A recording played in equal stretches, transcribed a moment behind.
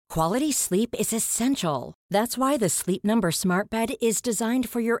Quality sleep is essential. That's why the Sleep Number Smart Bed is designed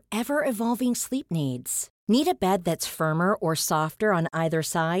for your ever-evolving sleep needs. Need a bed that's firmer or softer on either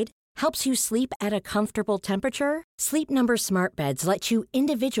side? Helps you sleep at a comfortable temperature? Sleep Number Smart Beds let you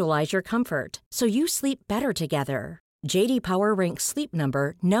individualize your comfort, so you sleep better together. J.D. Power ranks Sleep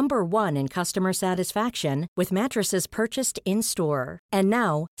Number number 1 in customer satisfaction with mattresses purchased in-store. And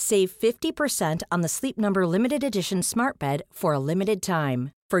now, save 50% on the Sleep Number Limited Edition Smart Bed for a limited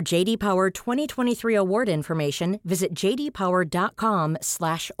time. For J.D. Power 2023 award information, visit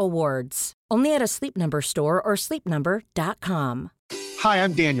jdpower.com/awards. Only at a Sleep Number store or sleepnumber.com. Hi,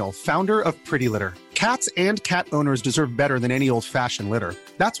 I'm Daniel, founder of Pretty Litter. Cats and cat owners deserve better than any old-fashioned litter.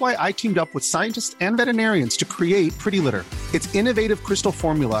 That's why I teamed up with scientists and veterinarians to create Pretty Litter. Its innovative crystal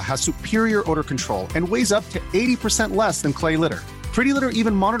formula has superior odor control and weighs up to 80% less than clay litter. Pretty Litter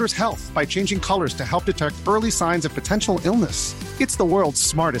even monitors health by changing colors to help detect early signs of potential illness. It's the world's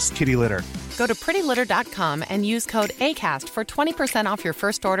smartest kitty litter. Go to prettylitter.com and use code ACAST for 20% off your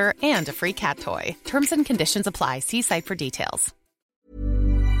first order and a free cat toy. Terms and conditions apply. See site for details.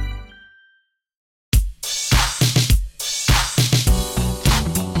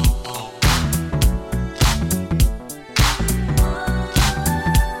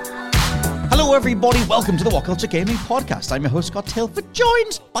 Hello everybody, welcome to the What Culture Gaming Podcast. I'm your host Scott Tilford,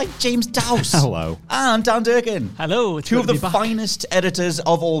 joined by James Dowse. Hello. And Dan Durkin. Hello. Two of the finest editors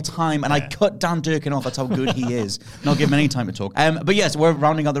of all time, and I cut Dan Durkin off, that's how good he is. Not give him any time to talk. But yes, we're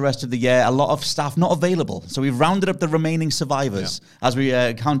rounding out the rest of the year. A lot of staff not available, so we've rounded up the remaining survivors as we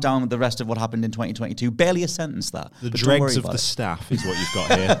count down the rest of what happened in 2022. Barely a sentence, that. The dregs of the staff is what you've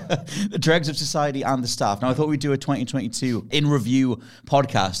got here. The dregs of society and the staff. Now, I thought we'd do a 2022 in review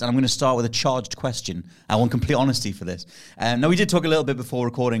podcast, and I'm going to start with a charged question. I want complete honesty for this. Now, we did talk a little bit before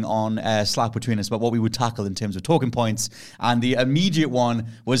recording on Slack between us about what we would tackle in terms of talking points, and the immediate one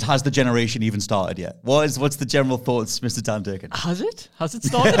was, has the generation even started yet? What's the general thoughts, Mr. Dan Durkin? Has it? Has it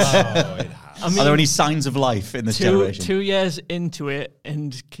started? It has. I mean, are there any signs of life in this generation? 2 years into it,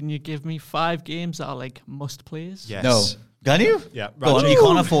 and can you give me 5 games that are like must-plays? Yes. No. Can you? Yeah. Go on, you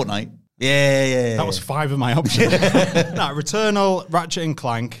can't have Fortnite. Yeah. That was 5 of my options. Returnal, Ratchet and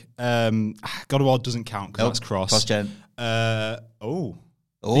Clank. God of War doesn't count because that's cross-gen.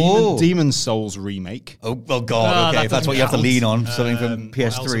 Demon's Souls remake. Oh God! Okay, if that's what you have to lean on, something from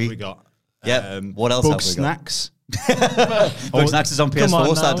PS3. What else have we got? What else have we got? Snacks. Bugsnax is on PS4,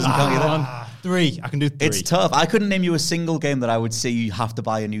 so that doesn't count either. 3. I can do 3. It's tough. I couldn't name you a single game that I would say you have to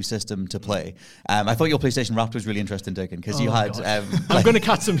buy a new system to play. I thought your PlayStation Wrapped was really interesting, Durkin, because you had. I'm going to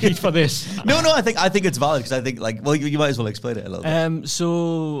catch some heat for this. No. I think it's valid because I think you might as well explain it a little bit.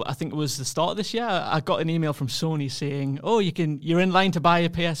 So I think it was the start of this year. I got an email from Sony saying, "Oh, you're in line to buy a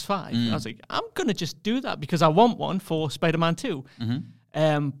PS5." And I was like, "I'm going to just do that because I want one for Spider-Man 2." Mm-hmm.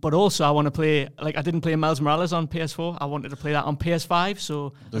 But also I want to play, I didn't play Miles Morales on PS4. I wanted to play that on PS5.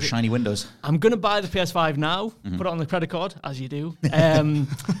 So those shiny windows. I'm going to buy the PS5 now, put it on the credit card, as you do. And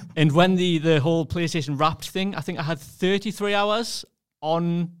when the whole PlayStation Wrapped thing, I think I had 33 hours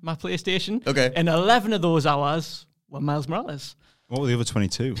on my PlayStation. Okay. And 11 of those hours were Miles Morales. What were the other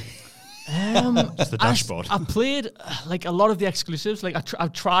 22? Just the dashboard. I played a lot of the exclusives.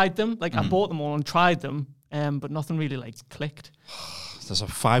 I've tried them. I bought them all and tried them. But nothing really clicked. There's a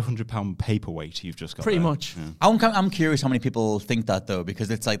 £500 paperweight you've just got. Pretty there. much. Yeah. I'm curious how many people think that though,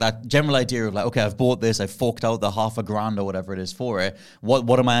 because it's like that general idea of okay, I've bought this, I've forked out the $1,000 or whatever it is for it.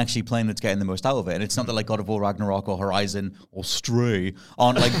 What am I actually playing that's getting the most out of it? And it's not that God of War Ragnarok or Horizon or Stray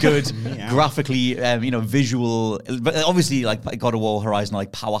aren't good graphically, visual. But obviously, God of War, Horizon are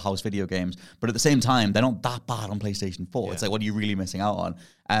powerhouse video games, but at the same time, they're not that bad on PlayStation 4. Yeah. It's what are you really missing out on?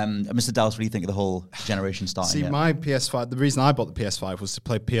 Mr. Dowse, what do you think of the whole generation starting? See, my PS5, the reason I bought the PS5 was to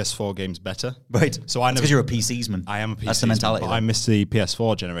play PS4 games better. Right. So I know because you're a PCsman. I am a PCsman. That's the mentality. But I miss the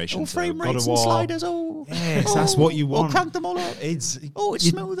PS4 generation. Frame rates and sliders. Yes, that's what you want. Crank them all up. It's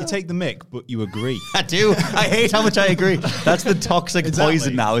smoother. You take the mick, but you agree. I do. I hate how much I agree. That's the toxic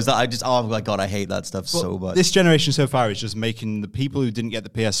poison now. Is that I just oh my God, I hate that stuff so much. This generation so far is just making the people who didn't get the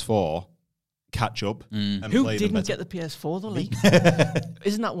PS4 catch up and Who play didn't them get the PS4 though?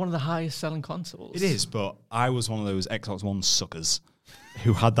 Isn't that one of the highest selling consoles? It is, but I was one of those Xbox One suckers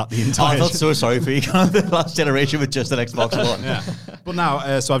who had that the entire. I felt so sorry for you. The last generation with just an Xbox One. Yeah, but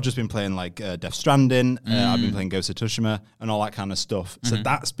now, so I've just been playing Death Stranding. I've been playing Ghost of Tsushima and all that kind of stuff. So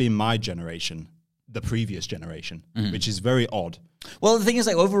that's been my generation, the previous generation, which is very odd. Well, the thing is,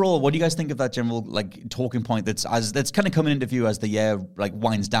 like, overall, what do you guys think of that general, like, talking point that's kind of coming into view as the year, like,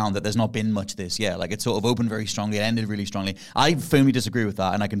 winds down, that there's not been much this year? Like, it sort of opened very strongly, it ended really strongly. I firmly disagree with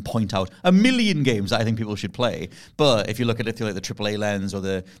that, and I can point out a million games that I think people should play. But if you look at it through, like, the AAA lens or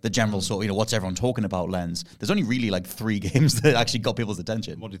the general sort of, you know, what's everyone talking about lens, there's only really, like, 3 games that actually got people's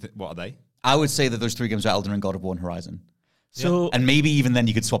attention. What do you think? What are they? I would say that those 3 games are Elden Ring, God of War, and Horizon. So, And maybe even then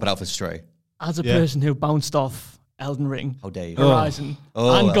you could swap it out for Stray. as a person who bounced off Elden Ring, How dare you? Horizon,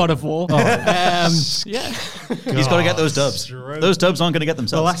 and God of War, yeah. He's got to get those dubs. Those dubs aren't going to get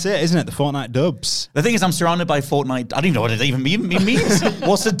themselves. Well, that's it, isn't it? The Fortnite dubs. The thing is, I'm surrounded by Fortnite. I don't even know what it even means.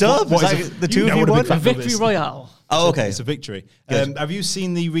 What's a dub? What Is is that it? the You 2 know of you what a won? big fan A victory royale. Oh, okay. It's a victory. Good. Have you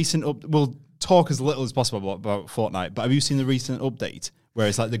seen the recent... We'll talk as little as possible about Fortnite, but have you seen the recent update where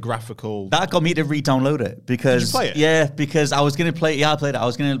it's like the graphical... That got me to re-download it because... Did you play it? Yeah, because I was going to play... Yeah, I played it. I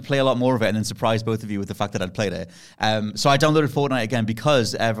was going to play a lot more of it and then surprise both of you with the fact that I'd played it. So I downloaded Fortnite again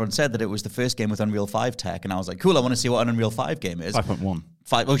because everyone said that it was the first game with Unreal 5 tech, and I was like, cool, I want to see what an Unreal 5 game is. 5.1.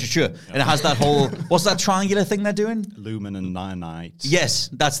 Oh, sure. And it has that whole... What's that triangular thing they're doing? Lumen and Nine Nights. Yes,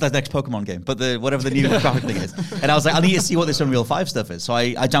 that's the next Pokemon game, but whatever the new graphic thing is. And I was like, I need to see what this Unreal 5 stuff is. So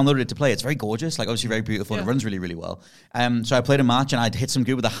I downloaded it to play. It's very gorgeous, like obviously very beautiful, and it runs really, really well. So I played a match and I'd hit some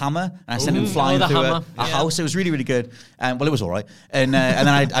good with a hammer, and I sent him flying through a house. It was really, really good. Well, it was all right. And then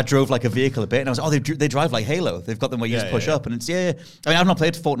I drove like a vehicle a bit, and I was like, oh, they drive like Halo. They've got them where you just push up, and it's, I mean, I've not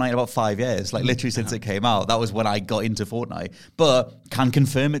played Fortnite in about 5 years, like literally since it came out. That was when I got into Fortnite. But can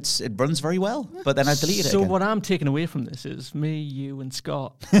confirm it runs very well, but then I deleted it So again. what I'm taking away from this is me, you, and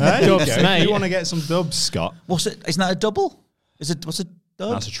Scott. There you Dubs, go. mate. You want to get some dubs, Scott? What's it? Isn't that a double? What's a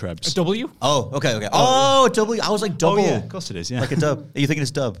dub? That's a Trebs. W? Oh, okay. Oh, W. I was like double. Oh, yeah, of course it is, yeah. Like a dub. Are you thinking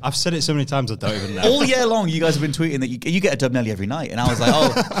it's dub? I've said it so many times I don't even know. All year long, you guys have been tweeting that you get a dub nearly every night, and I was like,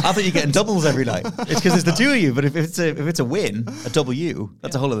 oh, I thought you're getting doubles every night. It's because it's the 2 of you, but if it's a win, a W,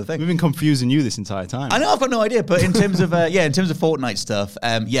 that's a whole other thing. We've been confusing you this entire time. I know, I've got no idea, but in terms of in terms of Fortnite stuff,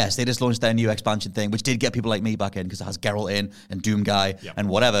 yes, they just launched their new expansion thing, which did get people like me back in because it has Geralt in and Doom Guy and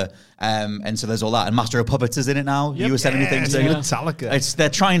whatever, and so there's all that, and Master of Puppets is in it now. You were sending me things. Metallica. They're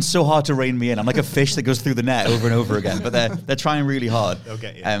trying so hard to rein me in. I'm like a fish that goes through the net over and over again, but they're trying really hard. They'll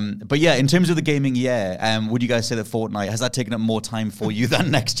get you. But yeah, in terms of the gaming, would you guys say that Fortnite has that taken up more time for you than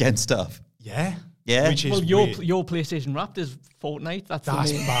next gen stuff? Yeah. Yeah. Which is Well, weird. your PlayStation Wrapped is Fortnite. That's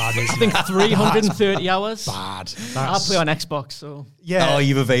That's the main. bad, isn't I think it? 330 hours. Bad. I play on Xbox, so Yeah. Oh,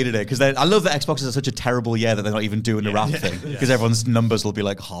 you've evaded it because I love that Xbox is such a terrible year that they're not even doing the wrap thing because everyone's numbers will be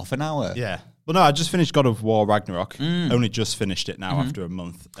like half an hour. Yeah. Well, no, I just finished God of War Ragnarok. Only just finished it now after a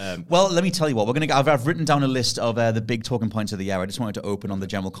month. Well, let me tell you what we're gonna. I've written down a list of the big talking points of the year. I just wanted to open on the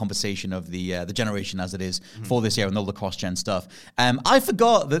general conversation of the generation as it is for this year and all the cross-gen stuff. I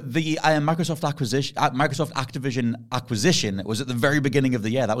forgot that the Microsoft Activision acquisition was at the very beginning of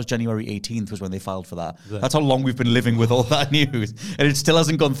the year. That was January 18th was when they filed for that. That's how long we've been living with all that news, and it still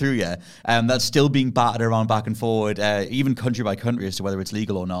hasn't gone through yet. That's still being battered around back and forward, even country by country as to whether it's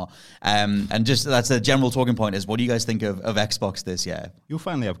legal or not. And just that's the general talking point is what do you guys think of Xbox this year? You'll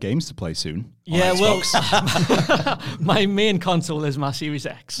finally have games to play soon. on yeah. Xbox. Well, my main console is my Series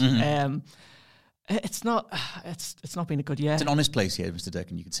X. It's not been a good year. It's an honest place here, Mr. Dick,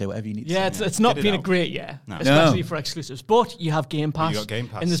 and you can say whatever you need Yeah, to say. it's not Get it been a out. great year, No. especially No. for exclusives. But you have Game Pass. You got Game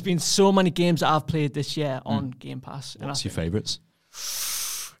Pass. And there's been so many games that I've played this year on Game Pass. And What's I your think, favourites?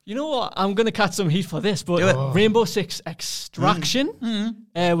 you know what? I'm going to catch some heat for this, Do but it. Rainbow Six Extraction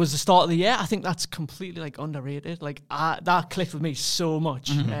was the start of the year. I think that's completely like underrated. Like that clicked with me so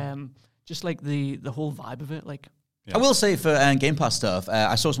much. Just like the whole vibe of it. Like I will say for Game Pass stuff,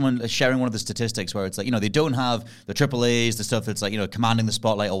 I saw someone sharing one of the statistics where it's like, they don't have the AAAs, the stuff that's like, commanding the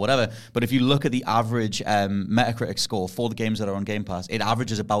spotlight or whatever. But if you look at the average Metacritic score for the games that are on Game Pass, it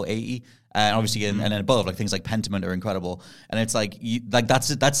averages about 80. And obviously, and then above, like things like Pentiment are incredible, and it's like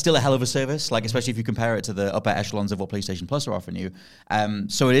that's still a hell of a service, like especially if you compare it to the upper echelons of what PlayStation Plus are offering you.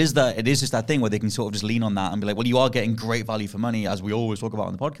 So it is just that thing where they can sort of just lean on that and be like, well, you are getting great value for money, as we always talk about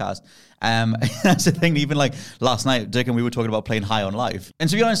on the podcast. That's the thing. Even like last night, Dick and we were talking about playing High on Life, and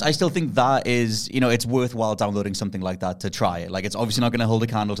to be honest, I still think that is it's worthwhile downloading something like that to try it. Like it's obviously not going to hold a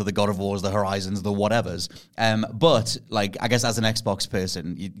candle to the God of Wars, the Horizons, the whatevers. But like I guess as an Xbox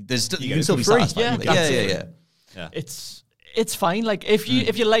person, there's still. You can still be for free. satisfied. Yeah, with it. Yeah. it's It's fine. Like if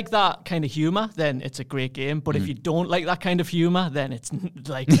you like that kind of humor, then it's a great game. But if you don't like that kind of humor, then it's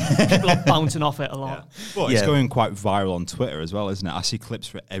like people are bouncing off it a lot. Well, it's going quite viral on Twitter as well, isn't it? I see clips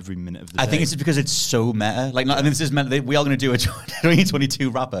for every minute of the day. I think it's because it's so meta. Like, I mean, this is meant. We are going to do a 2022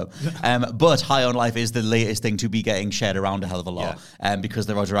 wrap up. But High on Life is the latest thing to be getting shared around a hell of a lot. Because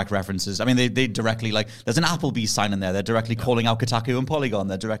there are direct references. I mean, they directly like. There's an Applebee's sign in there. They're directly calling out Kotaku and Polygon.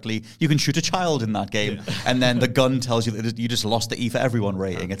 They're directly. You can shoot a child in that game, and then the gun tells you that you just lost the E for everyone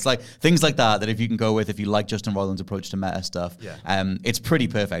rating. It's like things like that if you can go with, if you like Justin Roiland's approach to meta stuff, it's pretty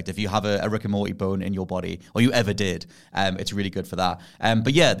perfect. If you have a Rick and Morty bone in your body, or you ever did, it's really good for that.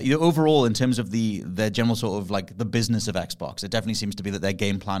 But yeah, overall, in terms of the general sort of like the business of Xbox, it definitely seems to be that their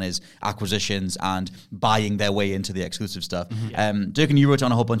game plan is acquisitions and buying their way into the exclusive stuff. Dirk, and you wrote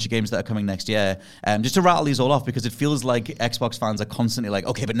down a whole bunch of games that are coming next year. Just to rattle these all off, because it feels like Xbox fans are constantly like,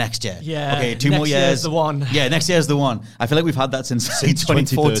 okay, but next year. Yeah. Okay, 2 more years. Next year's the one. Yeah, next year's the one. I feel like we've had that since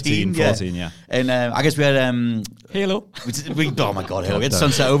 2014. 14, yeah. And I guess we had Halo. Oh my god, Halo. We had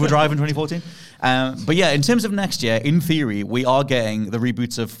Sunset Overdrive in 2014. But yeah, in terms of next year, in theory, we are getting the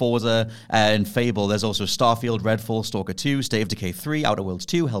reboots of Forza and Fable. There's also Starfield, Redfall, Stalker 2, State of Decay 3, Outer Worlds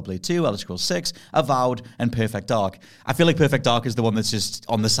 2, Hellblade 2, Elder Scrolls 6, Avowed, and Perfect Dark. I feel like Perfect Dark is the one that's just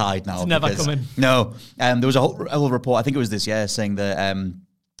on the side now. It's never coming. No. There was a whole report, I think it was this year, saying that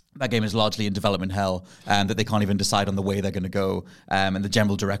that game is largely in development hell, that they can't even decide on the way they're going to go and the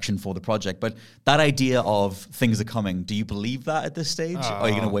general direction for the project. But that idea of things are coming, do you believe that at this stage? Or are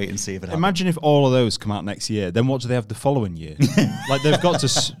you going to wait and see if it happens? Imagine if all of those come out next year, then what do they have the following year? Like they've got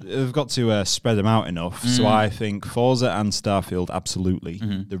to spread them out enough. So I think Forza and Starfield, absolutely.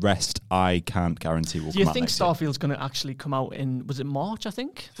 The rest, I can't guarantee will come out. Do you think next year. Starfield's going to actually come out in? Was it March? I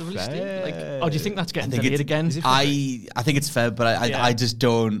think the release date. Like, or do you think that's getting delayed again? I think it's fair, but I just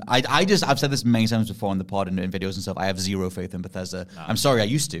don't. I've said this many times before on the pod and in videos and stuff. I have zero faith in Bethesda. No. I'm sorry, I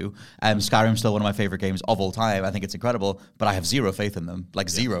used to. Skyrim's still one of my favorite games of all time. I think it's incredible, but I have zero faith in them. Like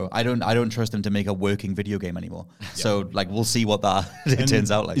zero. I don't trust them to make a working video game anymore. So like we'll see what that it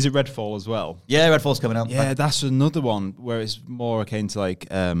turns out like. Is it Redfall as well? Yeah, Redfall's coming out. Yeah, that's another one where it's more akin to like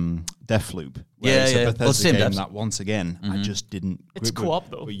Deathloop. Yeah, it's a Bethesda game devs. That once again I just didn't. It's co-op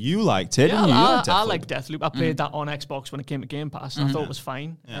though. But you liked it, yeah, didn't you? I like Deathloop. I played that on Xbox when it came to Game Pass, and I thought it was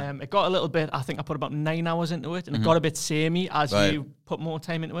fine. It got a little bit. I think I put about 9 hours into it, and it got a bit samey as you put more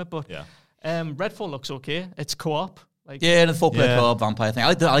time into it. But Redfall looks okay. It's co-op. Like, and the 4-player co-op vampire thing. I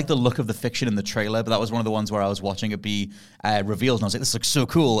like the look of the fiction in the trailer, but that was one of the ones where I was watching it be revealed, and I was like, this looks so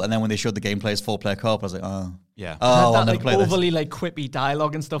cool. And then when they showed the gameplay as 4-player co-op, I was like, oh. Yeah. Oh, that like overly like quippy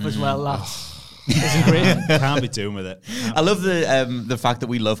dialogue and stuff as well. That's isn't great. Can't be doing with it. I love the fact that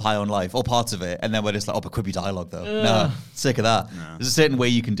we love High on Life, or parts of it, and then we're just like, oh, but quippy dialogue though. No, sick of that. No. There's a certain way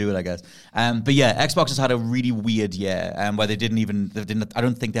you can do it, I guess. But yeah, Xbox has had a really weird year, where they didn't. I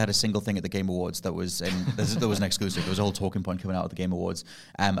don't think they had a single thing at the Game Awards that was that was an exclusive. There was a whole talking point coming out of the Game Awards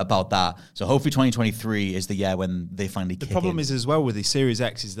about that. So hopefully 2023 is the year when they finally. The problem is as well with the Series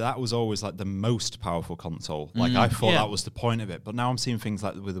X is that was always like the most powerful console. Like I thought that was the point of it, but now I'm seeing things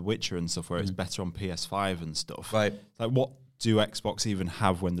like with The Witcher and stuff where it's better on PS5 and stuff. Right. Like what do Xbox even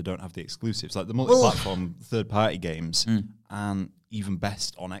have when they don't have the exclusives? Like the multi-platform third-party games and even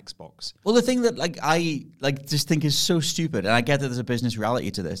best on Xbox. Well, the thing that I just think is so stupid, and I get that there's a business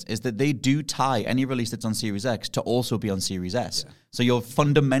reality to this, is that they do tie any release that's on Series X to also be on Series S. Yeah. So you're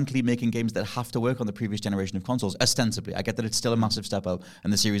fundamentally making games that have to work on the previous generation of consoles, ostensibly. I get that it's still a massive step up,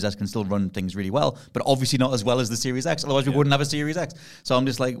 and the Series S can still run things really well, but obviously not as well as the Series X. Otherwise, we wouldn't have a Series X. So I'm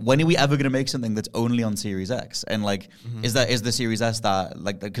just like, when are we ever going to make something that's only on Series X? And like, is the Series S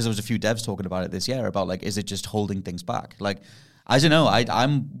that because there was a few devs talking about it this year about like, is it just holding things back? Like, I don't know.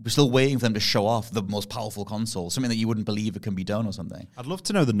 I'm still waiting for them to show off the most powerful console, something that you wouldn't believe it can be done or something. I'd love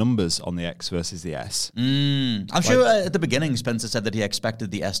to know the numbers on the X versus the S. I'm sure at the beginning Spencer said that he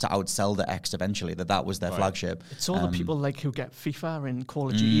expected the S to outsell the X eventually, that was their flagship. It's all the people like who get FIFA and Call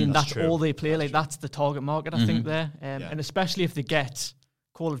of Duty, and that's all they play. That's the target market, I think, there. And especially if they get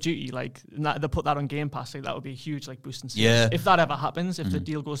Call of Duty, like they put that on Game Pass, like that would be a huge like boost in sales. Yeah. If that ever happens, if the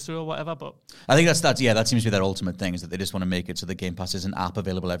deal goes through or whatever. But I think that seems to be their ultimate thing, is that they just want to make it so the Game Pass is an app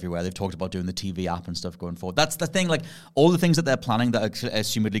available everywhere. They've talked about doing the TV app and stuff going forward. That's the thing, like all the things that they're planning that are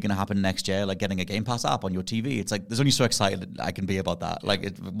assumedly going to happen next year, like getting a Game Pass app on your TV. It's like, there's only so excited I can be about that.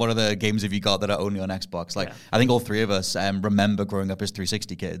 Like, what are the games have you got that are only on Xbox? Like, I think all three of us remember growing up as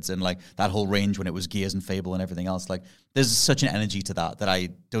 360 kids, and like that whole range when it was Gears and Fable and everything else. Like, there's such an energy to that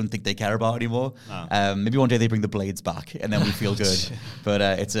don't think they care about anymore. Maybe one day they bring the blades back and then we feel good. But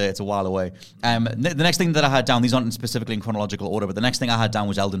it's a while away. The next thing that I had down, these aren't specifically in chronological order, but the next thing I had down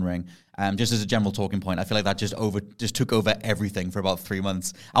was Elden Ring. Just as a general talking point, I feel like that just took over everything for about 3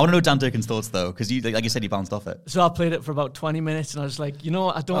 months. I want to know Dan Durkin's thoughts though, because like you said, you bounced off it. So I played it for about 20 minutes and I was like, you know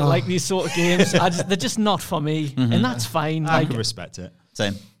what? I don't like these sort of games. They're just not for me. And that's fine. I can respect it.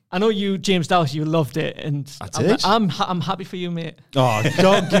 Same. I know you, James Dowse, you loved it, and I'm happy for you, mate. Oh,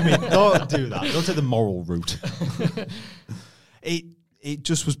 don't do that. Don't take the moral route. It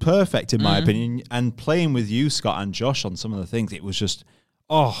just was perfect in my opinion. And playing with you, Scott, and Josh on some of the things, it was just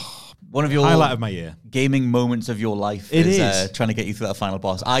one of your highlight of my year. Gaming moments of your life It is trying to get you through that final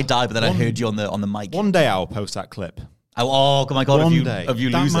boss. I died, but then I heard you on the mic. One day I'll post that clip. Oh my God! One of day. you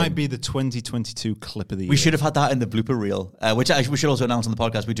that losing. might be the 2022 clip of the year. We should have had that in the blooper reel, which we should also announce on the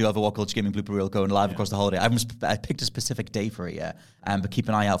podcast. We do have a What Culture Gaming blooper reel going live across the holiday. I picked a specific day for it yet, but keep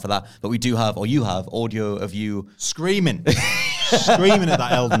an eye out for that. But we do have, or you have, audio of you screaming at that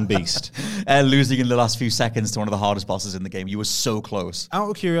Elden Beast. Losing in the last few seconds to one of the hardest bosses in the game. You were so close. Out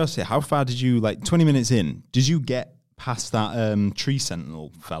of curiosity, how far did you, 20 minutes in, did you get past that tree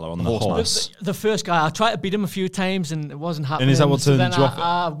sentinel fella on the horse? The first guy, I tried to beat him a few times and it wasn't happening. And is that what turned you off?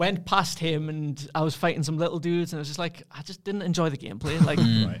 I went past him and I was fighting some little dudes and it was just like, I just didn't enjoy the gameplay.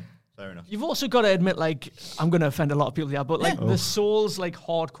 Right, fair enough. You've also got to admit, I'm going to offend a lot of people here, but the Souls,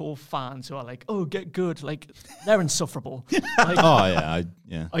 hardcore fans who are like, oh, get good, they're insufferable.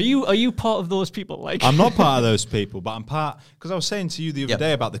 Yeah. Are you part of those people? I'm not part of those people, but I'm part, because I was saying to you the other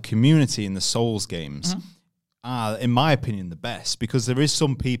day about the community in the Souls games. In my opinion, the best, because there is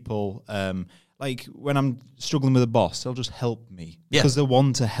some people, when I'm struggling with a boss, they'll just help me because they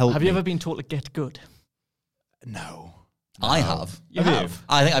want to help me. Have you ever been told to get good? No. I have. You have?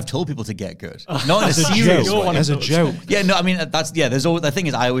 I think I've told people to get good. Not in a serious way. As a joke. Yeah, no, I mean, there's always, the thing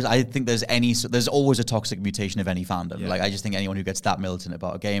is, I think there's always a toxic mutation of any fandom. Yeah. I just think anyone who gets that militant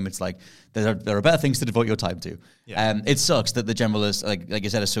about a game, it's like, there are better things to devote your time to. Yeah. It sucks that the general, like you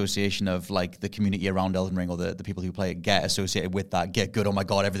said, association of the community around Elden Ring or the people who play it get associated with that, get good, oh my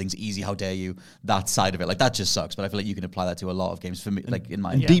God, everything's easy, how dare you, that side of it. That just sucks, but I feel like you can apply that to a lot of games for me, in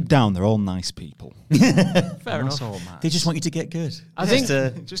my... And deep down, they're all nice people. Fair enough. They just want you to get good. I think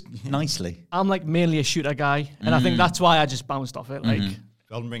just nicely. I'm mainly a shooter guy, and I think that's why I just bounced off it.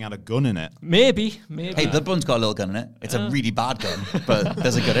 Elden Ring had a gun in it. Maybe. Hey, Bloodborne's got a little gun in it. It's a really bad gun, but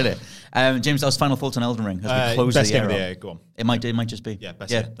there's a gun in it. James, that was final thoughts on Elden Ring as we close best the year. Game of the year. Go on. It might just be. Yeah,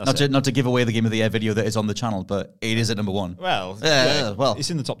 best year. Not to give away the Game of the Year video that is on the channel, but it is at number one. Well, it's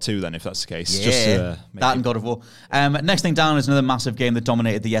in the top two then, if that's the case. Yeah, just that and God of War. Next thing down is another massive game that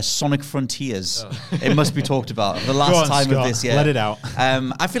dominated the year, Sonic Frontiers. It must be talked about. The last time Scott, of this year. let it out.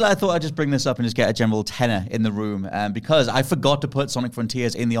 I feel like I thought I'd just bring this up and just get a general tenor in the room because I forgot to put Sonic Frontiers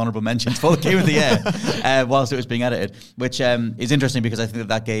in the honorable mentions for the Game of the Year whilst it was being edited, which is interesting because I think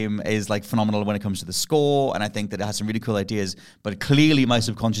that game is phenomenal when it comes to the score, and I think that it has some really cool ideas, but clearly my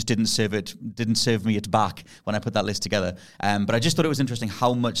subconscious didn't serve me it back when I put that list together. But I just thought it was interesting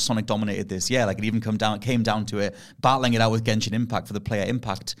how much Sonic dominated this year. It even came down to it, battling it out with Genshin Impact for the Player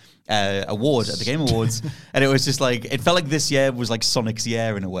Impact award at the Game Awards. And it was just it felt like this year was Sonic's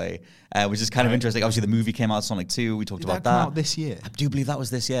year in a way, which is kind of interesting. Obviously, the movie came out, Sonic 2. We talked about that. Come out this year? I do believe that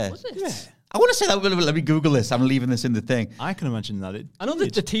was this year. Was it? Yeah. I want to say that. Let me Google this. I'm leaving this in the thing. I can imagine that. I know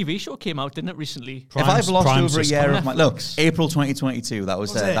that the TV show came out, didn't it, recently? If I've lost over a year of my... Look, Netflix. April 2022, that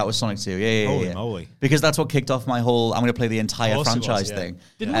was Sonic 2. Yeah. Holy moly. Because that's what kicked off my whole, I'm going to play the entire course it was, franchise yeah. thing.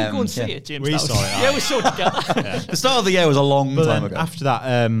 Didn't we go and see it, James? We saw it, Yeah, we saw it together. The start of the year was a long But time then ago. after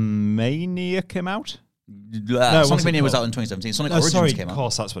that, Mania came out? Sonic Mania was out in 2017. Sonic Origins came out. Of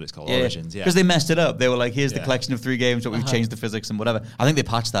course, that's what it's called. Origins, yeah. Because they messed it up. They were like, here's the collection of 3 games, but we've changed the physics and whatever. I think they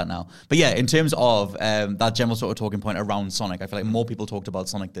patched that now. But yeah, in terms of that general sort of talking point around Sonic, I feel like more people talked about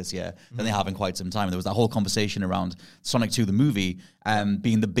Sonic this year than they have in quite some time. There was that whole conversation around Sonic 2, the movie,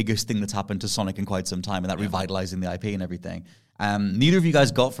 being the biggest thing that's happened to Sonic in quite some time, and that revitalizing the IP and everything. Neither of you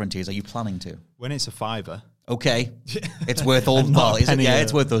guys got Frontiers. Are you planning to? When it's a $5, Okay. It's worth all the Not a penny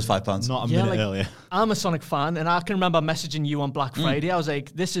it's worth those £5. not a minute earlier. I'm a Sonic fan, and I can remember messaging you on Black Friday. I was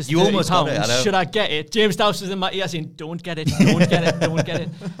like, this is You £30. almost got it, I know. Should I get it? James Dowse was in my ear saying, don't get it, don't get it, don't get it.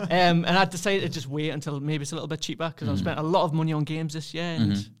 And I decided to just wait until maybe it's a little bit cheaper, because I've spent a lot of money on games this year.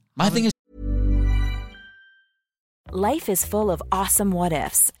 And My thing is, Life is full of awesome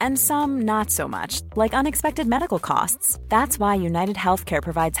what-ifs, and some not so much, like unexpected medical costs. That's why United Healthcare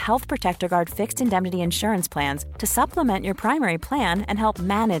provides Health Protector Guard fixed indemnity insurance plans to supplement your primary plan and help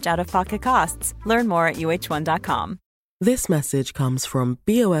manage out-of-pocket costs. Learn more at uh1.com. This message comes from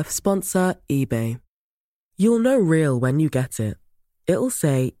BOF sponsor eBay. You'll know real when you get it. it'll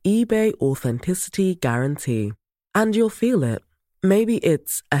say eBay Authenticity Guarantee. And you'll feel it. Maybe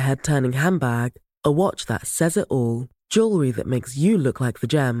it's a head-turning handbag, a watch that says it all, jewelry that makes you look like the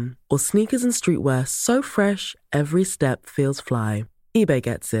gem, or sneakers and streetwear so fresh, every step feels fly. eBay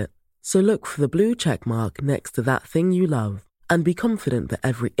gets it. So look for the blue check mark next to that thing you love and be confident that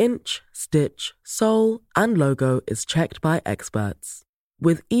every inch, stitch, sole, and logo is checked by experts.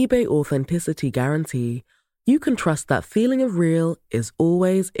 With eBay Authenticity Guarantee, you can trust that feeling of real is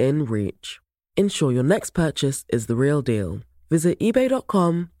always in reach. Ensure your next purchase is the real deal. Visit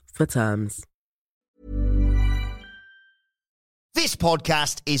ebay.com for terms. This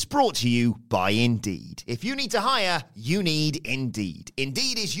podcast is brought to you by Indeed. If you need to hire, you need Indeed.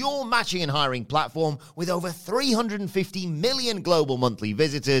 Indeed is your matching and hiring platform with over 350 million global monthly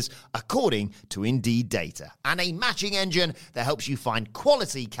visitors, according to Indeed data, and a matching engine that helps you find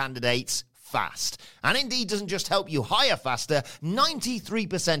quality candidates fast. And Indeed doesn't just help you hire faster.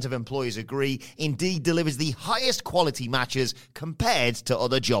 93% of employers agree Indeed delivers the highest quality matches compared to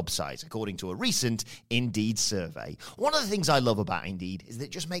other job sites, according to a recent Indeed survey. One of the things I love about Indeed is that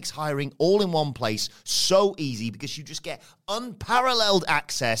it just makes hiring all in one place so easy because you just get unparalleled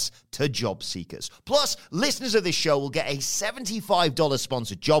access to job seekers. Plus, listeners of this show will get a $75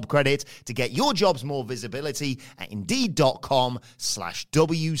 sponsored job credit to get your jobs more visibility at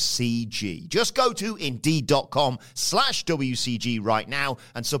Indeed.com/WCG. Just go to Indeed.com/WCG right now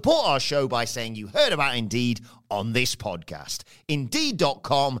and support our show by saying you heard about Indeed on this podcast.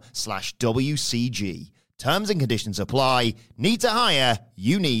 Indeed.com/WCG. Terms and conditions apply. Need to hire?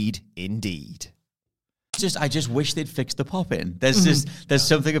 You need Indeed. I just wish they'd fix the pop-in. There's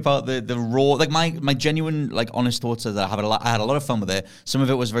something about the raw, like my genuine, like honest thoughts are that I had a lot of fun with it. Some of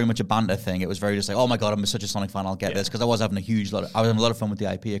it was very much a banter thing. It was very just like, oh my god, I'm such a Sonic fan, I'll get this, because I was having a lot of fun with the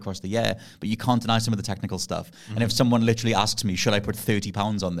IP across the year. But you can't deny some of the technical stuff. And if someone literally asks me, should I put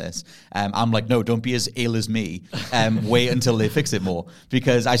 £30 on this? I'm like, no, don't be as ill as me. Wait until they fix it more,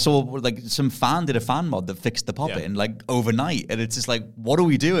 because I saw like some fan did a fan mod that fixed the pop-in like overnight, and it's just like, what are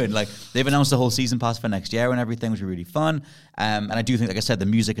we doing? Like they've announced the whole season pass for next year and everything, which was really fun. And I do think, like I said, the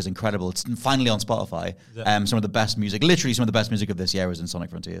music is incredible. It's finally on Spotify. Some of the best music, literally some of the best music of this year was in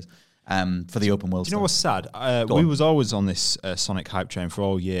Sonic Frontiers for the open world. Do you know what's sad? We was always on this Sonic hype train for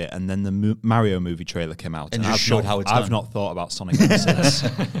all year, and then the Mario movie trailer came out, and just showed how it's done. I've not thought about Sonic since.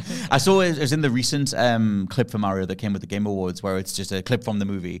 I saw it was in the recent clip for Mario that came with the Game Awards, where it's just a clip from the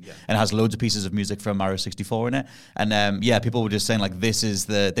movie and it has loads of pieces of music from Mario 64 in it. And people were just saying like, this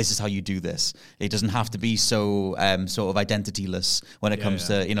is how you do this. It doesn't have to be so sort of identityless when it comes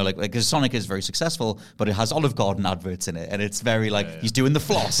to, you know, like because Sonic is very successful, but it has Olive Garden adverts in it, and it's very like he's doing the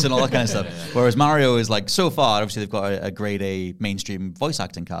floss and all that kind of stuff. Whereas Mario is like, so far, obviously they've got a grade A mainstream voice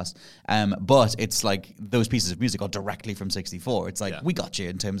acting cast, but it's like those pieces of music are directly from 64. It's like, we got you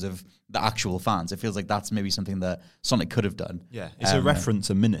in terms of the actual fans. It feels like that's maybe something that Sonic could have done. Yeah, it's a reference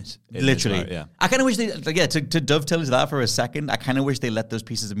a minute. Literally. I kind of wish they, like, to dovetail into that for a second, I kind of wish they let those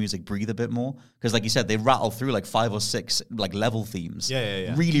pieces of music breathe a bit more, because like you said, they rattle through like 5 or 6 like level themes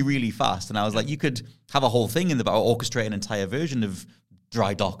really, really fast. And I was like, you could have a whole thing in the back, orchestrate an entire version of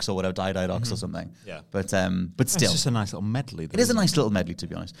Dry Docks or whatever, Die Docks or something. But still. It's just a nice little medley. It is a nice little medley, to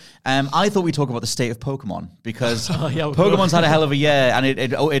be honest. I thought we'd talk about the state of Pokemon, because Pokemon's had a hell of a year, and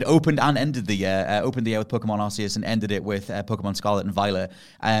it opened and ended the year. Opened the year with Pokemon Arceus and ended it with Pokemon Scarlet and Violet.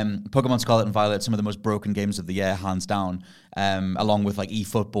 Pokemon Scarlet and Violet, some of the most broken games of the year, hands down. Along with like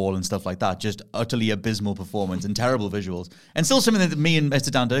eFootball and stuff like that, just utterly abysmal performance and terrible visuals, and still something that me and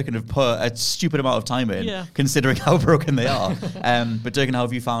Mr. Dan Durkin have put a stupid amount of time in, considering how broken they are. But Durkin, how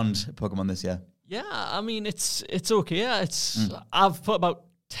have you found Pokemon this year? Yeah, I mean, it's okay. Yeah, I've put about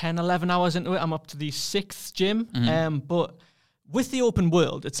 10, 11 hours into it. I'm up to the 6th gym, but with the open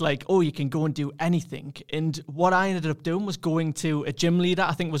world, it's like, oh, you can go and do anything. And what I ended up doing was going to a gym leader.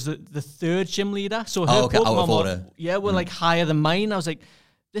 I think it was the 3rd gym leader. So her Pokemon were like higher than mine. I was like,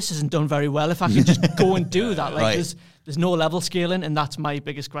 this isn't done very well. If I can just go and do that, like there's no level scaling, and that's my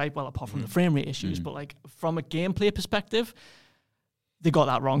biggest gripe. Well, apart from the frame rate issues, but like from a gameplay perspective, they got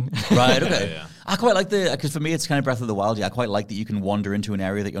that wrong. Right, okay. I quite like because for me it's kind of Breath of the Wild. I quite like that you can wander into an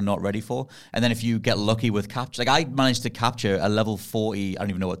area that you're not ready for, and then if you get lucky with capture, like I managed to capture a level 40, I don't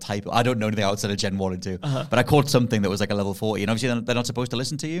even know what type, I don't know anything outside of Gen 1 and 2, but I caught something that was like a level 40, and obviously they're not supposed to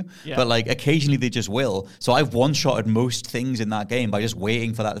listen to you, but like occasionally they just will. So I've one-shotted most things in that game by just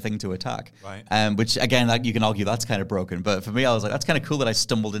waiting for that thing to attack. Right. Which again, like you can argue that's kind of broken, but for me I was like, that's kind of cool that I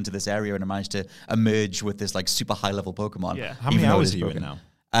stumbled into this area and I managed to emerge with this like super high level Pokemon. Yeah. How many hours are you in now?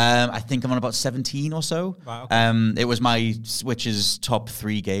 I think I'm on about 17 or so. Right, okay. It was my Switch's top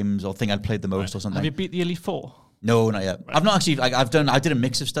 3 games or thing I'd played the most or something. Have you beat the Elite Four? No, not yet. I've not actually. I did a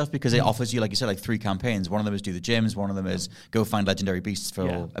mix of stuff because it offers you, like you said, like 3 campaigns. One of them is do the gyms. One of them is go find legendary beasts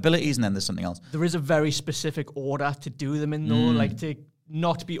for abilities, and then there's something else. There is a very specific order to do them in, though, like to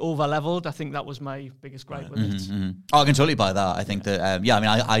not be over leveled. I think that was my biggest gripe with it. Oh, I can totally buy that. I think that,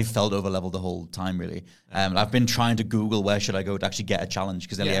 I felt over leveled the whole time, really. I've been trying to Google where should I go to actually get a challenge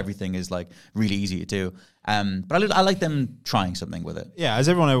because nearly everything is like really easy to do. But I like them trying something with it. Yeah, as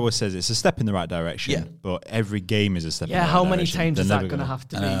everyone always says, it's a step in the right direction. Yeah. But every game is a step in the right how direction. many times They're is that never going to have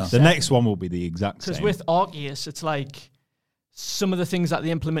to be? The next one will be the exact same. Because with Arceus, it's like some of the things that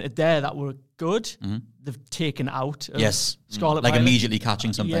they implemented there that were good, they've taken out of Scarlet like Violet. immediately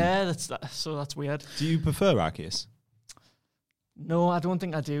catching something. Yeah, that's weird. Do you prefer Arceus? No, I don't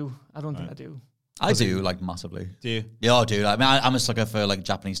think I do. I do. I do, like, massively. Do you? Yeah, I do. I mean, I'm a sucker for, like,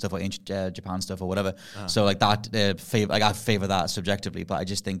 Japanese stuff or ancient Japan stuff or whatever. So, like, that, I favor that subjectively, but I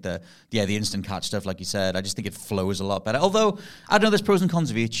just think that, the instant catch stuff, like you said, I just think it flows a lot better. Although, I don't know, there's pros and cons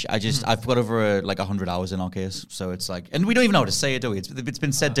of each. I've got over, 100 hours in Arceus, so it's like, and we don't even know how to say it, do we? It's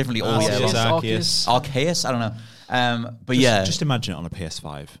been said differently all year. Arceus. Arceus? I don't know. But just imagine it on a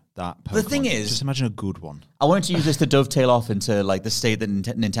PS5. That Pokemon. The thing is, just imagine a good one. I wanted to use this to dovetail off into like the state that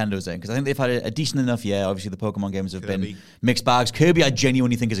Nintendo's in, because I think they've had a decent enough year. Obviously, the Pokemon games have been mixed bags. Kirby, I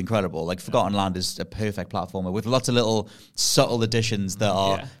genuinely think is incredible. Like Forgotten Land is a perfect platformer with lots of little subtle additions that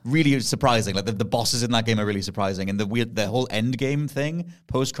are really surprising. Like the bosses in that game are really surprising, and the whole end game thing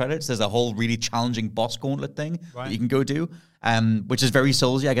post credits. There's a whole really challenging boss gauntlet thing that you can go do. Which is very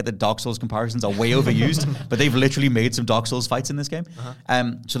Soulsy. I get the Dark Souls comparisons are way overused, but they've literally made some Dark Souls fights in this game.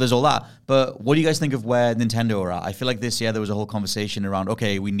 So there's all that. But what do you guys think of where Nintendo are at? I feel like this year there was a whole conversation around,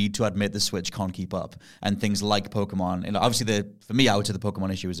 okay, we need to admit the Switch can't keep up, and things like Pokemon. And obviously, for me, out of the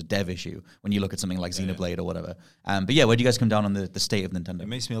Pokemon issue is a dev issue when you look at something like Xenoblade or whatever. But yeah, where do you guys come down on the state of Nintendo? It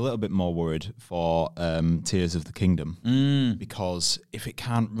makes me a little bit more worried for Tears of the Kingdom because if it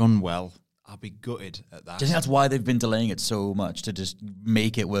can't run well, I'll be gutted at that. Do you think that's why they've been delaying it so much, to just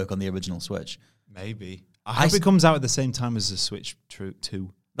make it work on the original Switch? Maybe. I hope it comes out at the same time as the Switch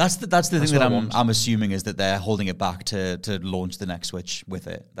 2. That's the thing that I'm assuming is that they're holding it back to launch the next Switch with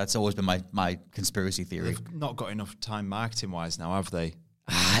it. That's always been my conspiracy theory. They've not got enough time marketing-wise now, have they?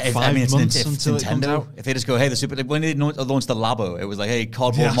 It's Nintendo. If they just go, hey, when they launched the Labo, it was like, hey,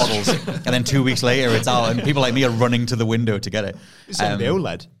 cardboard models, and then 2 weeks later it's out, and people like me are running to the window to get it. It's on the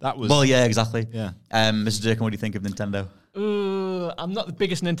OLED. That was exactly. Yeah. Mr. Durkin, what do you think of Nintendo? I'm not the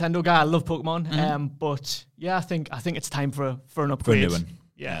biggest Nintendo guy. I love Pokemon, but yeah, I think it's time for an upgrade. For a new one.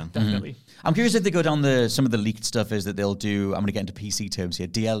 Yeah, definitely. I'm curious if they go down some of the leaked stuff is that they'll do, I'm going to get into PC terms here,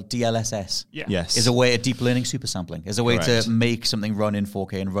 DLSS. Yeah. Yes. Is a way of deep learning super sampling. Is a way to make something run in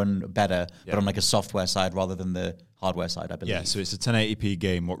 4K and run better, but on like a software side rather than the hardware side, I believe. Yeah, so it's a 1080p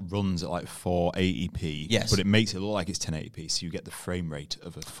game what runs at like 480p. Yes. But it makes it look like it's 1080p, so you get the frame rate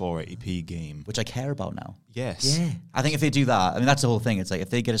of a 480p game. Which I care about now. Yes. Yeah. I think if they do that, I mean, that's the whole thing. It's like if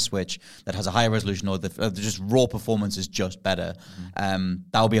they get a Switch that has a higher resolution or the just raw performance is just better,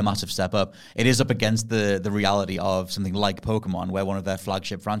 that will be a massive step up. It is up against the reality of something like Pokemon, where one of their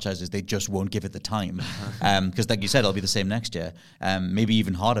flagship franchises, they just won't give it the time. Because like you said, it'll be the same next year. Maybe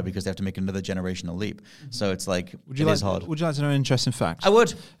even harder because they have to make another generational leap. So it's like, is hard. Would you like to know an interesting fact? I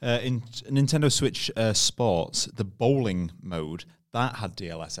would. In Nintendo Switch Sports, the bowling mode, that had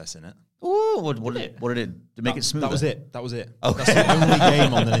DLSS in it. Ooh, what did it make it smoother? That was it. Okay. That's the only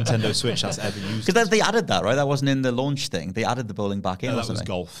game on the Nintendo Switch that's ever used. Because they added that, right? That wasn't in the launch thing. They added the bowling back in. No, or that was something.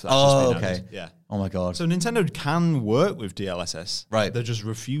 golf. That's Oh, just been okay. added. Yeah. Oh my god. So Nintendo can work with DLSS. Right. They're just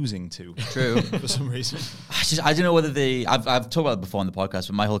refusing to. True. For some reason. I don't know whether I've talked about it before on the podcast,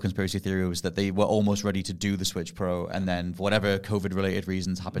 but my whole conspiracy theory was that they were almost ready to do the Switch Pro, and then for whatever COVID-related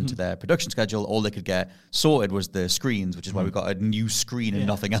reasons happened to their production schedule, all they could get sorted was the screens, which is why we got a new screen and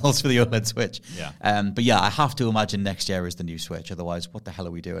nothing else for the OLED Switch. Yeah. But yeah, I have to imagine next year is the new Switch. Otherwise, what the hell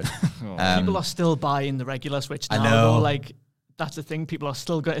are we doing? People are still buying the regular Switch now. I know. Though, like, that's the thing. People are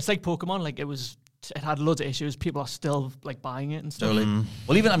still good. It's like Pokemon. Like, it had loads of issues. People are still like buying it and stuff. Totally.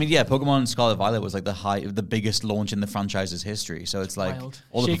 Well, even Pokemon Scarlet Violet was like the biggest launch in the franchise's history. So it's like Wild.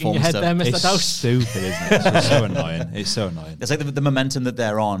 all the Shaking your performance head stuff. there, Mr. It's Douse. stupid, isn't it? It's so annoying. It's so annoying. It's like the momentum that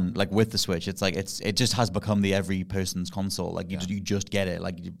they're on, like with the Switch. It's like it just has become the every person's console. Like you just get it.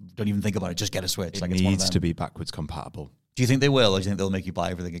 Like you don't even think about it. Just get a Switch. It like it's one of needs them. to be backwards compatible. Do you think they will, or do you think they'll make you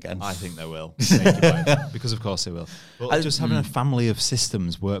buy everything again? I think they will. Because of course they will. But just having a family of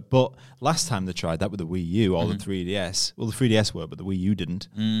systems work. But last time they tried that with the Wii U or the 3DS. Well, the 3DS worked, but the Wii U didn't.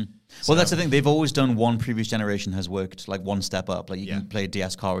 Well, that's the thing. They've always done one previous generation has worked like one step up. Like you can play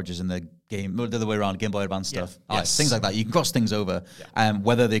DS cartridges and the the other way around, Game Boy Advance stuff. Yes. Things like that. You can cross things over.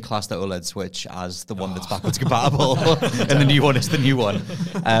 Whether they class the OLED Switch as the one that's backwards compatible and the new one is the new one,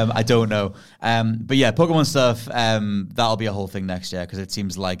 I don't know. But yeah, Pokemon stuff, that'll be a whole thing next year because it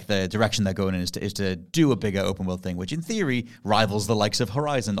seems like the direction they're going in is to do a bigger open world thing, which in theory rivals the likes of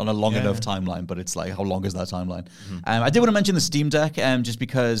Horizon on a long enough timeline. But it's like, how long is that timeline? I did want to mention the Steam Deck just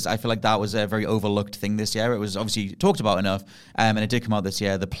because I feel like that was a very overlooked thing this year. It was obviously talked about enough, and it did come out this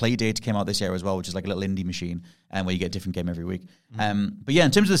year. The Playdate came out this year as well, which is like a little indie machine where you get a different game every week. But yeah,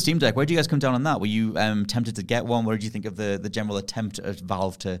 in terms of the Steam Deck, where do you guys come down on that? Were you tempted to get one? What did you think of the general attempt of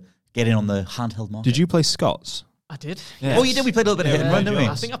Valve to get in on the handheld market? Did you play Scots? I did. Yes. Oh, you did? We played a little bit of Hit and Run, didn't we?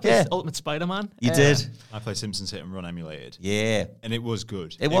 I think I played Ultimate Spider-Man. You did? I played Simpsons Hit and Run emulated. Yeah. And it was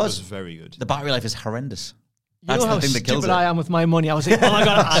good. It was very good. The battery life is horrendous. That's the thing that kills it. I am with my money. I was like, oh my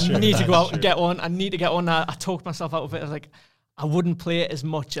God, I need to go out and get one. I need to get one. I talked myself out of it. I was like, I wouldn't play it as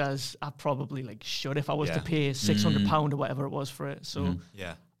much as I probably should if I was to pay £600 or whatever it was for it. So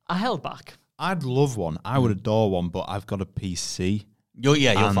I held back. I'd love one. I would adore one, but I've got a PC.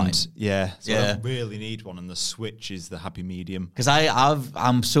 You're fine. Yeah, so I don't really need one, and the Switch is the happy medium. Because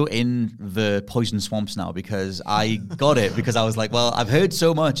I'm so in the Poison Swamps now because I got it because I was like, well, I've heard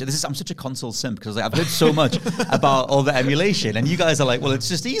so much. I'm such a console simp because I've heard so much about all the emulation, and you guys are like, well, it's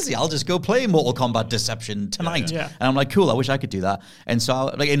just easy. I'll just go play Mortal Kombat Deception tonight, and I'm like, cool. I wish I could do that. And so,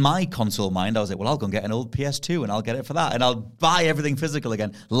 in my console mind, I was like, well, I'll go and get an old PS2 and I'll get it for that, and I'll buy everything physical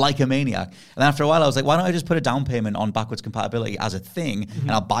again like a maniac. And after a while, I was like, why don't I just put a down payment on backwards compatibility as a thing?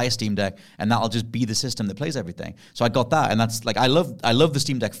 And I'll buy a Steam Deck, and that'll just be the system that plays everything. So I got that, and that's like I love the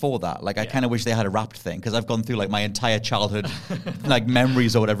Steam Deck for that. Like I kind of wish they had a wrapped thing because I've gone through like my entire childhood like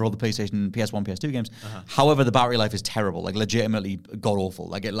memories or whatever, all the PlayStation, PS1, PS2 games. However, the battery life is terrible, like legitimately god awful.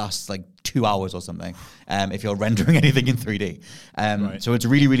 Like it lasts like 2 hours or something if you're rendering anything in 3D. So it's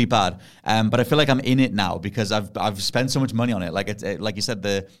really, really bad. But I feel like I'm in it now because I've spent so much money on it. Like like you said,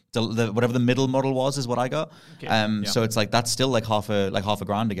 the whatever the middle model was is what I got. So it's like that's still like half a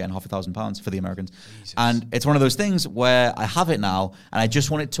grand again, £1,000 for the Americans. Jesus. And it's one of those things where I have it now and I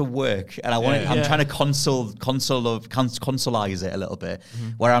just want it to work, and I'm trying to consoleize it a little bit,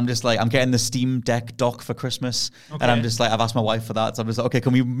 where I'm just like, I'm getting the Steam Deck dock for Christmas, and I'm just like, I've asked my wife for that, so I'm just like, okay,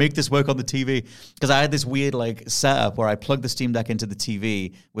 can we make this work on the TV? Because I had this weird like setup where I plugged the Steam Deck into the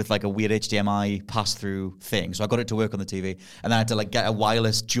TV with like a weird HDMI pass-through thing, so I got it to work on the TV, and then I had to like get a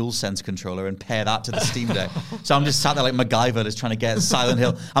wireless DualSense controller and pair that to the Steam Deck. So I'm just sat there like MacGyver just trying to get Silent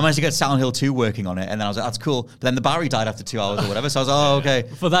Hill. I managed to get Silent Hill 2 working on it, and then I was like, that's cool. But then the battery died after 2 hours or whatever, so I was like, oh, okay.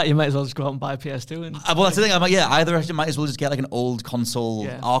 For that, you might as well just go out and buy a PS2. And well, that's the thing. I'm like, either I might as well just get like an old console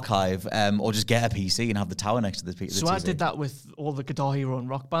archive, or just get a PC and have the tower next to the PC. So I did that with all the Guitar Hero and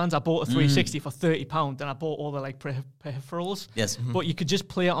Rock Bands. I bought a 360 for £30, and I bought all the like peripherals. Yes. But you could just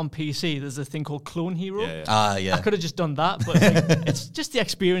play it on PC. There's a thing called Clone Hero. I could have just done that, but it's just the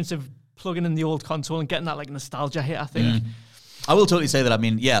experience of plugging in the old console and getting that like nostalgia hit, I think. I will totally say that, I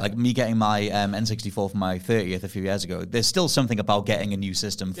mean, like me getting my N64 for my 30th a few years ago, there's still something about getting a new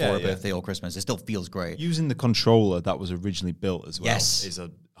system for a birthday or Christmas. It still feels great. Using the controller that was originally built as well is a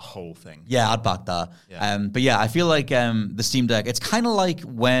whole thing. Yeah, I'd back that. But yeah, I feel like the Steam Deck, it's kind of like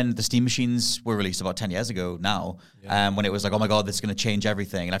when the Steam machines were released about 10 years ago now, when it was like, oh my God, this is going to change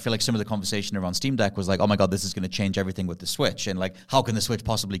everything. And I feel like some of the conversation around Steam Deck was like, oh my God, this is going to change everything with the Switch. And like, how can the Switch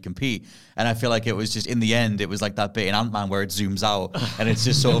possibly compete? And I feel like it was just, in the end, it was like that bit in Ant-Man where it zooms out and it's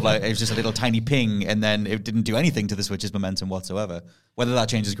just sort of like, it was just a little tiny ping, and then it didn't do anything to the Switch's momentum whatsoever. Whether that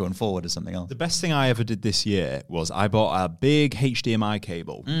changes going forward is something else. The best thing I ever did this year was I bought a big HDMI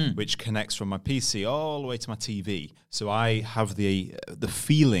cable, which connects from my PC all the way to my TV. So I have the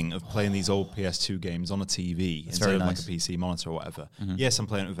feeling of playing these old PS2 games on a TV instead of like a PC monitor or whatever. Yes, I'm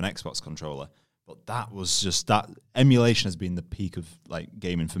playing it with an Xbox controller, but that was just, that emulation has been the peak of like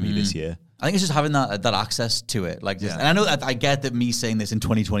gaming for me this year. I think it's just having that access to it. Like, and I know that I get that me saying this in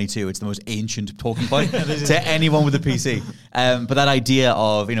 2022, it's the most ancient talking point to anyone with a PC. But that idea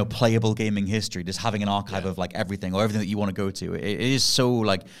of, playable gaming history, just having an archive of like everything or everything that you want to go to, it is so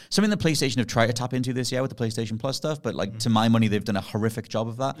like something that PlayStation have tried to tap into this year with the PlayStation Plus stuff. But like to my money, they've done a horrific job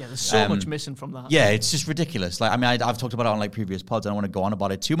of that. Yeah, there's so much missing from that. Yeah, it's just ridiculous. Like, I mean, I've talked about it on like previous pods. I don't want to go on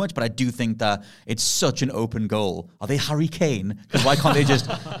about it too much, but I do think that it's such an open goal. Are they Harry Kane? Because why can't they just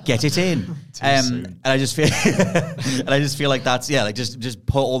get it in? And I just feel like that's like just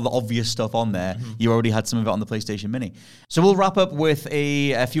put all the obvious stuff on there. You already had some of it on the PlayStation Mini. So we'll wrap up with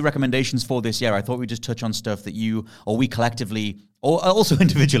a few recommendations for this year. I thought we'd just touch on stuff that you or we collectively also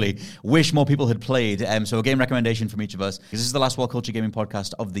individually, wish more people had played. So a game recommendation from each of us, because this is the last World Culture Gaming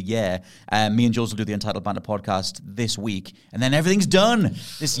podcast of the year. Me and Jules will do the Entitled Banter podcast this week, and then everything's done.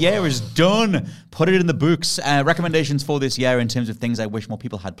 This year is done. Put it in the books. Recommendations for this year in terms of things I wish more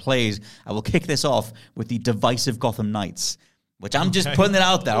people had played. I will kick this off with the divisive Gotham Knights, which I'm just putting it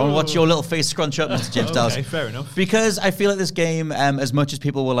out there. I want to watch your little face scrunch up, Mr. James Dawes. Okay, fair enough. Because I feel like this game, as much as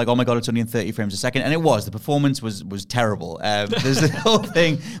people were like, oh my God, it's only in 30 frames a second, and it was. The performance was terrible. There's the whole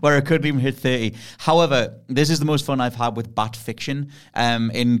thing where it couldn't even hit 30. However, this is the most fun I've had with Bat fiction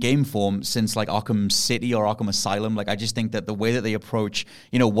in game form since like Arkham City or Arkham Asylum. Like, I just think that the way that they approach,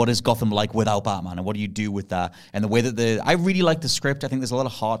 what is Gotham like without Batman, and what do you do with that? And the way that I really like the script. I think there's a lot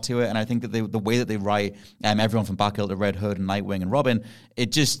of heart to it, and I think that the way that they write everyone from Batgirl to Red Hood and Nightwing and Robin,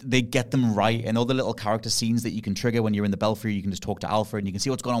 they get them right, and all the little character scenes that you can trigger when you're in the Belfry, you can just talk to Alfred and you can see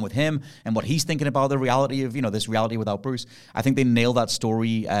what's going on with him and what he's thinking about the reality of, this reality without Bruce. I think they nail that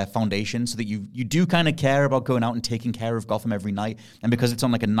story foundation so that you do kind of care about going out and taking care of Gotham every night. And because it's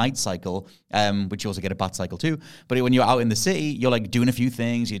on like a night cycle, which you also get a bat cycle too, but when you're out in the city, you're like doing a few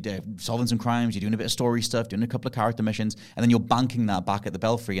things, you're solving some crimes, you're doing a bit of story stuff, doing a couple of character missions, and then you're banking that back at the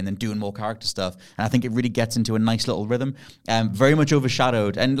Belfry and then doing more character stuff. And I think it really gets into a nice little rhythm. Very much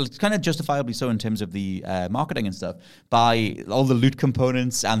overshadowed, and it's kind of justifiably so in terms of the marketing and stuff, by all the loot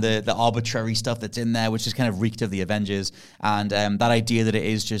components and the arbitrary stuff that's in there, which is kind of reeked of the Avengers, and that idea that it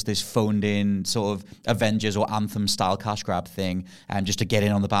is just this phoned in sort of Avengers or Anthem style cash grab thing, just to get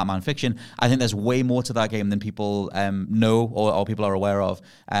in on the Batman fiction. I think there's way more to that game than people know or people are aware of,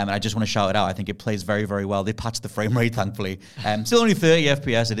 and I just want to shout it out. I think it plays very, very well. They patched the frame rate, thankfully. Still only 30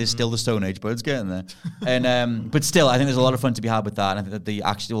 FPS. It is still the Stone Age, but it's getting there. And but still, I think there's a lot of fun to be had with that. And I think that the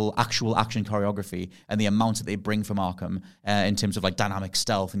actual action choreography and the amounts that they bring from Arkham in terms of like dynamic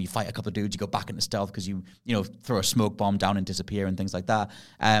stealth, and you fight a couple of dudes, you go back into stealth because you throw a smoke bomb down and disappear and things like that.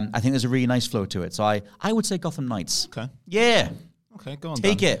 I think there's a really nice flow to it. So I would say Gotham Knights. Okay. Yeah. Okay, go on,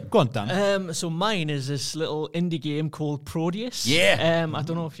 Take Dan. it. Go on, Dan. So mine is this little indie game called Proteus. Yeah. I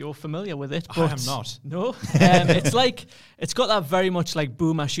don't know if you're familiar with it, but I am not. No. It's got that very much like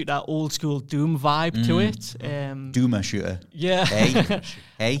boomer shooter, old school Doom vibe to it. Doomer shooter. Yeah.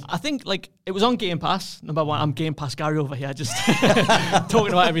 Hey. I think like it was on Game Pass. Number one, I'm Game Pass Gary over here, just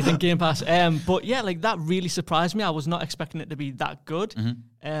talking about everything Game Pass. But yeah, like that really surprised me. I was not expecting it to be that good.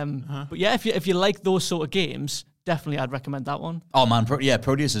 But yeah, if you like those sort of games, definitely I'd recommend that one. Oh man,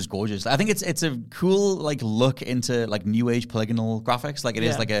 Proteus is gorgeous. I think it's a cool like look into like new age polygonal graphics. Like it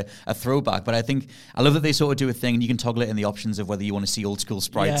is like a throwback, but I think I love that they sort of do a thing and you can toggle it in the options of whether you want to see old school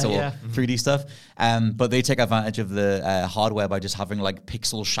sprites or 3D stuff. But they take advantage of the hardware by just having like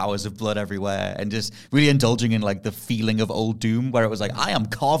pixel showers of blood everywhere and just really indulging in like the feeling of old Doom, where it was like, I am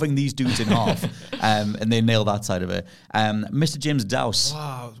carving these dudes in half. And they nail that side of it. Mr. James Dawes.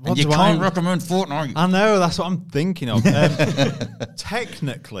 Wow, and you can't recommend Fortnite. I know, that's what I'm thinking of.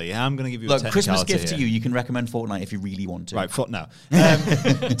 Technically, I'm going to give you a technicality Christmas gift here. to you. You can recommend Fortnite if you really want to. Right, no.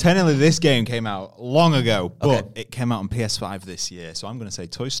 Technically, this game came out long ago, but it came out on PS5 this year. So I'm going to say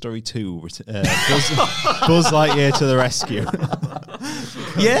Toy Story 2, Buzz Lightyear to the rescue.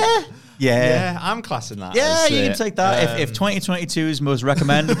 Yeah, I'm classing that. Yeah, you can take that. If 2022's most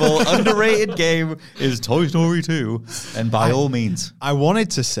recommendable, underrated game is Toy Story 2, and by all means. I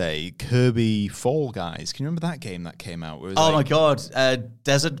wanted to say Kirby Fall Guys. Can you remember that game that came out? Where it was my God.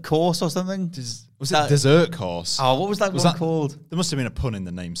 Desert Course or something? Was it Desert Course? Oh, what was that one called? There must have been a pun in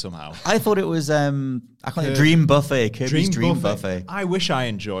the name somehow. I thought it was Dream Buffet. Kirby's Dream Buffet. I wish I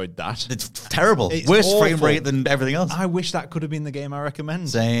enjoyed that. It's terrible. It's Worse awful. frame rate than everything else. I wish that could have been the game I recommend.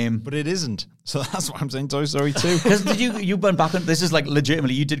 Same. But it isn't. So that's why I'm saying Toy Story 2. Because did you went back on, this is like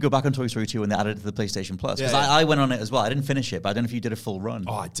legitimately, you did go back on Toy Story 2 when they added it to the PlayStation Plus. Because I went on it as well. I didn't finish it, but I don't know if you did a full run.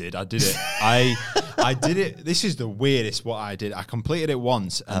 Oh, I did it. I did it. This is the weirdest what I did. I completed it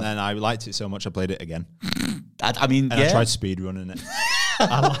once, and then I liked it so much I played it again. I tried speedrunning it.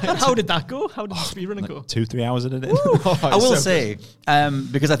 How did that go? How did the speedrunning go? 2-3 hours at it. I will say,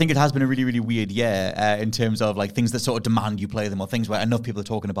 because I think it has been a really, really weird year in terms of like things that sort of demand you play them, or things where enough people are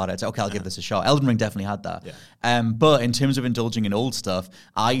talking about it. It's like, okay, I'll give this a shot. Elden Ring definitely had that. Yeah. But in terms of indulging in old stuff,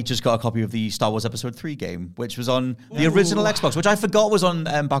 I just got a copy of the Star Wars Episode 3 game, which was on the original Xbox, which I forgot was on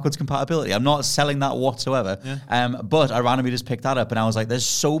backwards compatibility. I'm not selling that whatsoever. Yeah. But I randomly just picked that up, and I was like, there's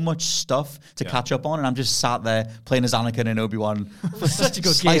so much stuff to catch up on, and I'm just sat there playing as Anakin and Obi-Wan. Such a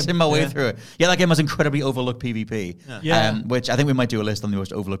good slicing game. my way through it. Yeah, that game has incredibly overlooked PvP. Which I think we might do a list on the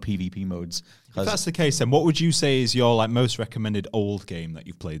most overlooked PvP modes. If that's the case, then what would you say is your like most recommended old game that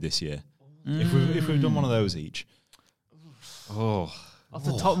you've played this year? If we've done one of those each. Off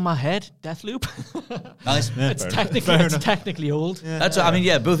the top of my head, Deathloop. Nice. It's technically old. That's. I mean,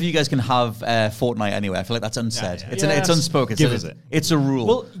 yeah. Both of you guys can have Fortnite anyway. I feel like that's unsaid. It's unspoken. Give us it. It's a rule.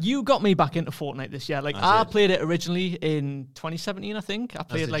 Well, you got me back into Fortnite this year. Like I played it originally in 2017, I think. I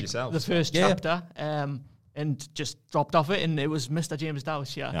played like the first chapter, and just dropped off it. And it was Mr. James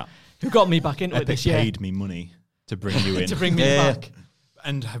Dowse, who got me back into it this year. Paid me money to bring you in. To bring me back.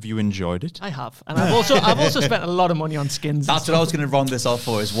 And have you enjoyed it? I have, and I've also spent a lot of money on skins. That's what I was going to round this off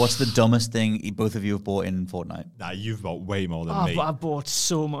for. Is what's the dumbest thing both of you have bought in Fortnite? Nah, you've bought way more than me. But I've bought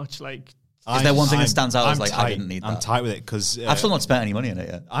so much. Like, is there one thing that stands out as like I didn't need that? I'm tight with it because I've still not spent any money on it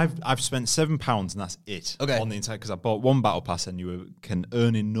yet. I've spent £7 and that's it. On the entire, because I bought one battle pass and you can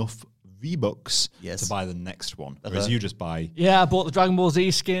earn enough V-Bucks to buy the next one. Whereas you just buy... Yeah, I bought the Dragon Ball Z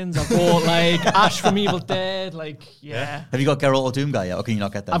skins. I bought like Ash from Evil Dead. Like, yeah. Have you got Geralt or Doomguy yet? Or can you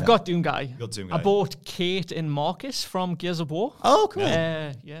not get that? I've got Doomguy. You got Doomguy. I bought Kate and Marcus from Gears of War. Oh, cool.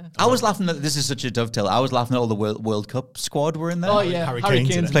 Yeah. I was laughing at... This is such a dovetail. I was laughing at all the World Cup squad were in there. Oh, yeah. Harry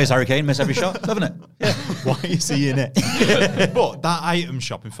Kane's plays Harry Kane, miss every shot. Loving it. Yeah. Why is he in it? But that item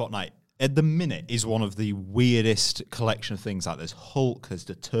shop in Fortnite, at the minute, is one of the weirdest collection of things. Like there's Hulk, there's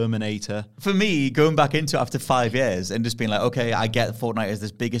the Terminator. For me, going back into it after 5 years and just being like, okay, I get Fortnite is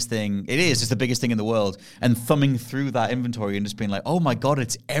this biggest thing. It is. It's the biggest thing in the world. And thumbing through that inventory and just being like, oh my God,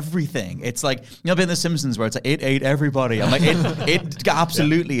 it's everything. It's like, you know, in The Simpsons where it's like, it ate everybody. I'm like, it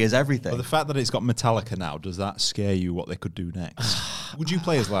absolutely is everything. But the fact that it's got Metallica now, does that scare you what they could do next? Would you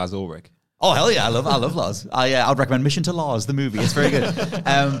play as Lars Ulrich? Oh, hell yeah, I love Lars. I'd recommend Mission to Lars, the movie. It's very good.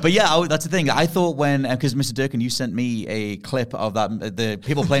 But yeah, that's the thing. I thought when, because Mr. Durkin, you sent me a clip of that, the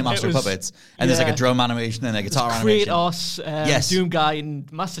people playing Master Puppets, and there's like a drum animation and a guitar animation. Kratos, Doomguy,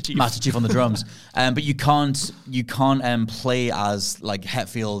 and Master Chief. Master Chief on the drums. But you can't play as like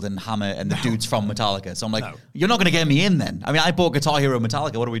Hetfield and Hammett and the dudes from Metallica. So I'm like, you're not going to get me in then. I mean, I bought Guitar Hero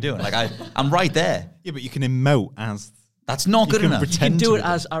Metallica. What are we doing? Like, I'm right there. Yeah, but you can emote as... That's not good enough. You can do it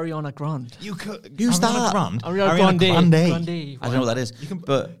as Ariana Grande. You could. Who's that? Ariana Grande. I don't know what that is.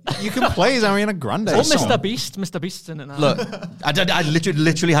 But you can play as Ariana Grande. Or Mr. Beast. Mr. Beast's in it now. Look, I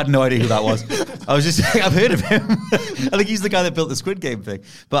literally had no idea who that was. I was just saying, I've heard of him. I think he's the guy that built the Squid Game thing.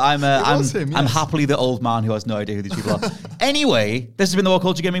 But I'm happily the old man who has no idea who these people are. Anyway, this has been the What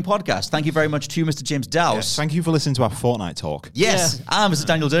Culture Gaming Podcast. Thank you very much to Mr. James Dowse. Yes, thank you for listening to our Fortnite talk. Yes, I'm Mr.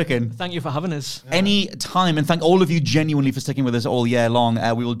 Daniel Durkin. Thank you for having us. Any time, and thank all of you genuinely for sticking with us all year long.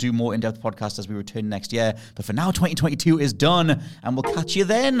 We will do more in-depth podcasts as we return next year. But for now, 2022 is done, and we'll catch you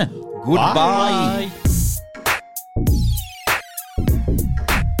then. Goodbye. Bye.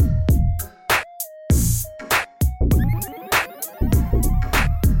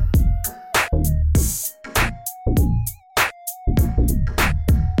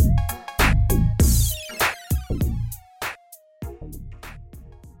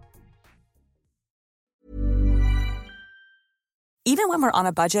 Even when we're on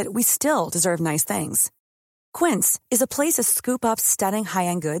a budget, we still deserve nice things. Quince is a place to scoop up stunning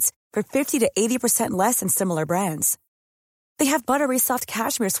high-end goods for 50 to 80% less than similar brands. They have buttery soft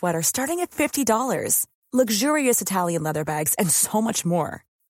cashmere sweaters starting at $50, luxurious Italian leather bags, and so much more.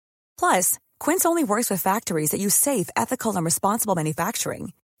 Plus, Quince only works with factories that use safe, ethical, and responsible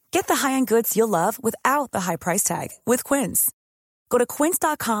manufacturing. Get the high-end goods you'll love without the high price tag with Quince. Go to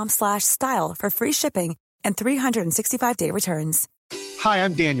quince.com/style for free shipping and 365-day returns. Hi,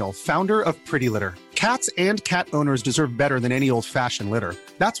 I'm Daniel, founder of Pretty Litter. Cats and cat owners deserve better than any old-fashioned litter.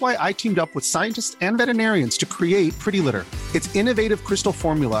 That's why I teamed up with scientists and veterinarians to create Pretty Litter. Its innovative crystal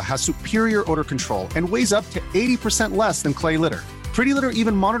formula has superior odor control and weighs up to 80% less than clay litter. Pretty Litter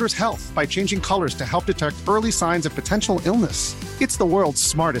even monitors health by changing colors to help detect early signs of potential illness. It's the world's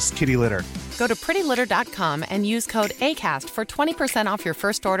smartest kitty litter. Go to prettylitter.com and use code ACAST for 20% off your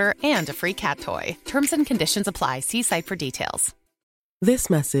first order and a free cat toy. Terms and conditions apply. See site for details.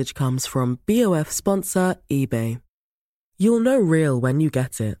 This message comes from BOF sponsor eBay. You'll know real when you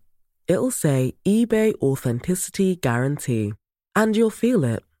get it. It'll say eBay Authenticity Guarantee. And you'll feel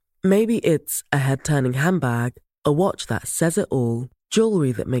it. Maybe it's a head-turning handbag, a watch that says it all,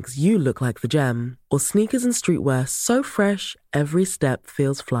 jewelry that makes you look like the gem, or sneakers and streetwear so fresh every step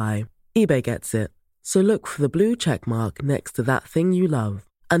feels fly. eBay gets it. So look for the blue check mark next to that thing you love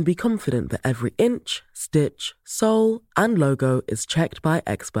and be confident that every inch, stitch, sole, and logo is checked by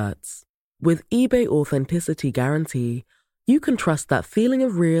experts. With eBay Authenticity Guarantee, you can trust that feeling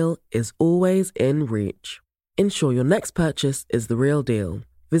of real is always in reach. Ensure your next purchase is the real deal.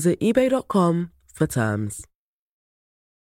 Visit ebay.com for terms.